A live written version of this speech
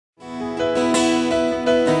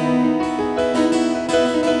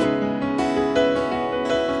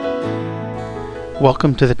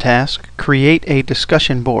Welcome to the task, Create a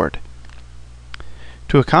Discussion Board.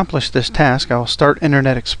 To accomplish this task, I will start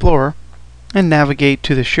Internet Explorer and navigate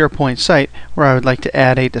to the SharePoint site where I would like to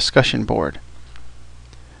add a discussion board.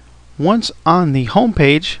 Once on the home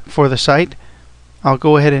page for the site, I'll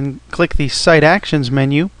go ahead and click the Site Actions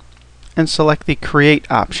menu and select the Create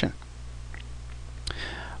option.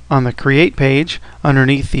 On the Create page,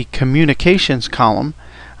 underneath the Communications column,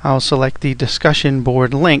 I'll select the Discussion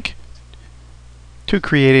Board link to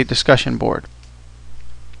create a discussion board.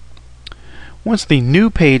 Once the new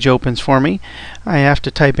page opens for me, I have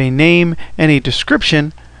to type a name and a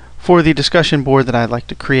description for the discussion board that I'd like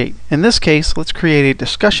to create. In this case, let's create a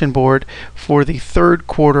discussion board for the third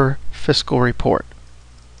quarter fiscal report.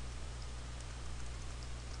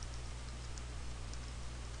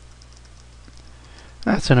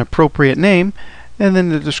 That's an appropriate name. And then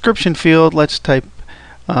the description field, let's type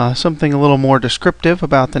something a little more descriptive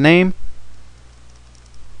about the name.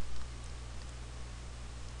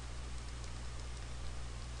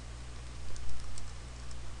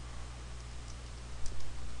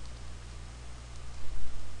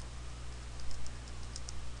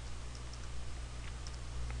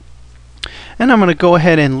 And I'm going to go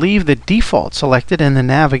ahead and leave the default selected in the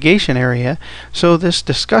navigation area so this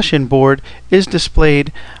discussion board is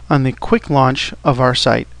displayed on the quick launch of our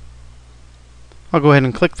site. I'll go ahead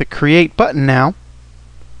and click the Create button now,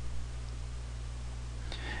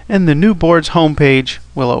 and the new board's home page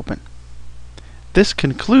will open. This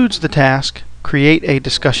concludes the task, Create a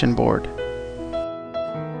Discussion Board.